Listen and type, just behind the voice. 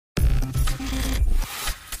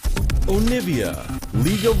Onivia,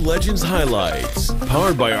 League of Legends highlights,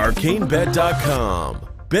 powered by ArcaneBet.com.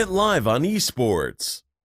 Bet live on esports.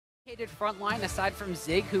 Front line aside from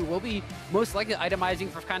Zig, who will be most likely itemizing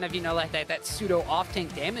for kind of, like that pseudo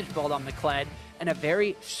off-tank damage build on the Kled, and a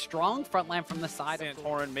very strong front line from the side.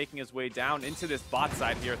 Santorin making his way down into this bot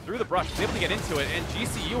side here through the brush, able to get into it, and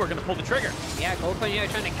GCU are going to pull the trigger. Yeah, Goldcoin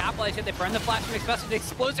trying to capitalize here. They burn the flash from especially the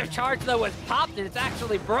explosive charge though was popped, and it's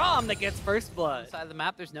actually Braum that gets first blood. Side of the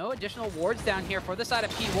map, there's no additional wards down here for the side of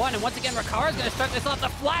P1, and once again Ricard is going to start this off. The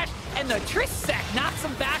flash and the Trisec knocks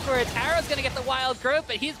him backwards. Arrow's going to get the wild growth,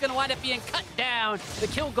 but he's going to wind up being cut down. The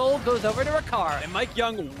kill gold goes over to Ricard. And Mike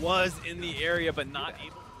Young was in the area, but not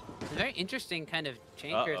able. It's a very interesting kind of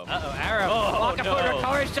changers. Arrow. Walking no. forward,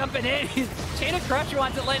 Ricard's jumping in. Chain of Crush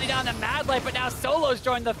wants it landing down to Mad Light, but now Solo's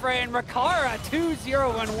joined the fray, and Ricard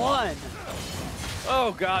 2-0-1.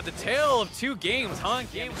 Oh god, the tale of two games, huh?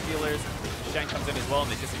 Game stealers. Shen comes in as well,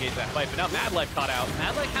 and they disengage that fight, but now Mad Life caught out.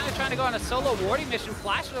 Mad Light kind of trying to go on a solo warding mission,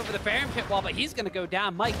 flashing over the Baron pit wall, but he's going to go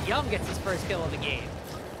down. Mike Young gets his first kill of the game.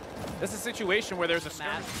 This is a situation where there's a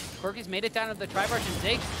skirmish. Quirky's made it down to the Tribarch, and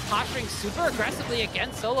Zig posturing super aggressively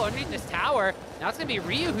against Solo underneath this tower. Now it's going to be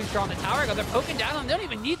Ryu who's drawn the tower. They're poking down on him. They don't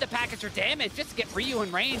even need the package or damage just to get Ryu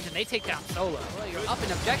in range, and they take down Solo. Well, you're up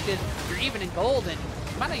in objective, you're even in gold, and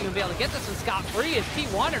you might not even be able to get this one scot-free as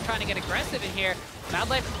P1 are trying to get aggressive in here. Mad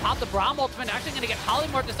Life pop the Braum ultimate, actually going to get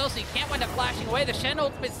polymorphed to Solo, so you can't wind up flashing away. The Shen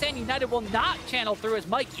ultimate Stand United will not channel through as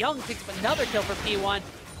Mike Young picks up another kill for P1.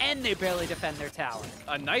 And they barely defend their tower.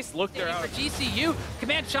 A nice look there for GCU.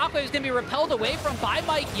 Command Shockwave is going to be repelled away from by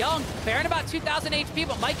Mike Young. Baron about 2,000 HP,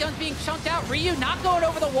 but Mike Young's being chunked out. Ryu not going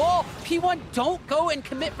over the wall. P1 don't go and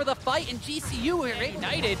commit for the fight, and GCU are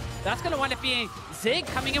ignited. That's going to wind up being Zig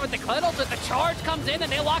coming in with the Cledals, but the charge comes in,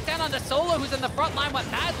 and they lock down on the Solo, who's in the front line with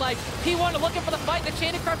Mad Light. P1 looking for the fight. The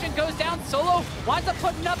Chain of Corruption goes down. Solo winds up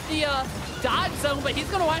putting up the dodge zone, but he's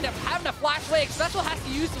going to wind up having to flash away. Special has to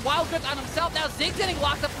use the Wild Grip on himself. Now Zig's getting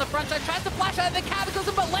locked up in the front side, tries to flash out of the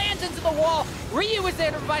Cataclysm, but lands into the wall. Ryu is there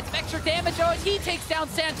to provide some extra damage. Oh, he takes down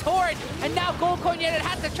Santorin, and now Goldcoin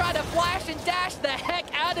has to try to flash and dash the heck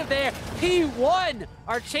out of there. P1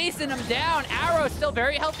 are chasing him down. Arrow still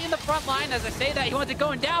very healthy in the front line. As I say that, he wants it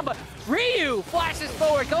going down, but Ryu flashes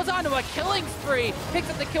forward, goes on to a killing spree, picks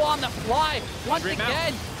up the kill on the fly. Once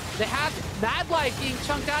again, they have Mad Life being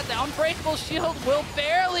chunked out. The Unbreakable Shield will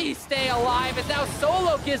barely stay alive as now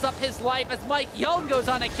Solo gives up his life as Mike Young goes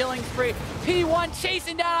on a killing spree. P1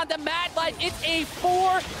 chasing down onto Mad Life. It's a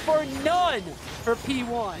 4-for-none for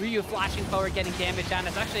P1. Ryu flashing forward, getting damage down.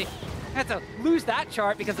 It's actually had to lose that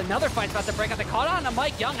chart because another fight's about to break out. They caught on to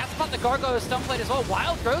Mike Young. That's about the Gargoyle Stoneblade as well.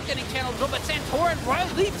 Wild Growth getting channeled as well, but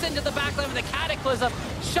Santorin leaps into the backline with the Cataclysm.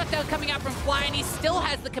 Shutdown coming out from Fly, and he still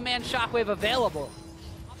has the Command Shockwave available.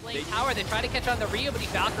 Lane tower, they try to catch on the Ryu, but he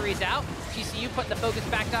Valkyries out. GCU putting the focus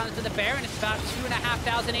back down into the Baron. It's about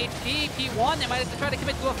 2,500 HP. P1, they might have to try to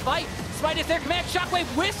commit to a fight. Smite is their Command Shockwave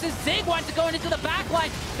whisks as Zig winds up going into the backline.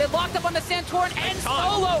 They locked up on the Santorin and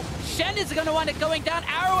Solo. Shen is going to wind up going down.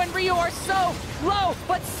 Arrow and Ryu are so low,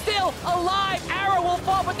 but still alive. Arrow will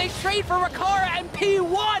fall, but they trade for Ricard, and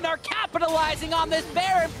P1 are capitalizing on this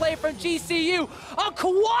Baron play from GCU. A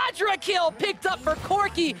quadra kill picked up for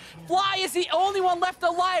Corky. Fly is the only one left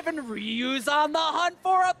alive, and Ryu's on the hunt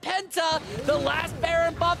for a Penta. The last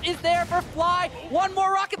Baron buff is there for Fly. One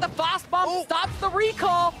more rocket, the fast bomb stops the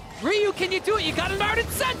recall. Ryu, can you do it? You got an ardent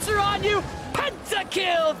sensor on you. Penta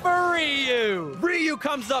kill for Ryu. Ryu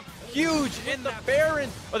comes up huge in the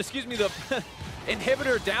Baron, the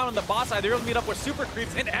inhibitor down on the boss side. They're able to meet up with super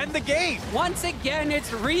creeps and end the game. Once again,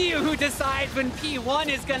 it's Ryu who decides when P1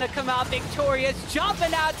 is going to come out victorious,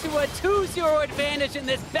 jumping out to a 2-0 advantage in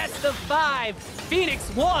this best of 5.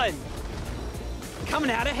 Phoenix1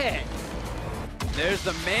 coming out ahead. There's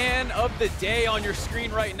the man of the day on your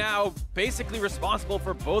screen right now, basically responsible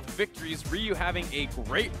for both victories. Ryu having a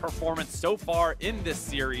great performance so far in this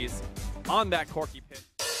series on that Corky pit.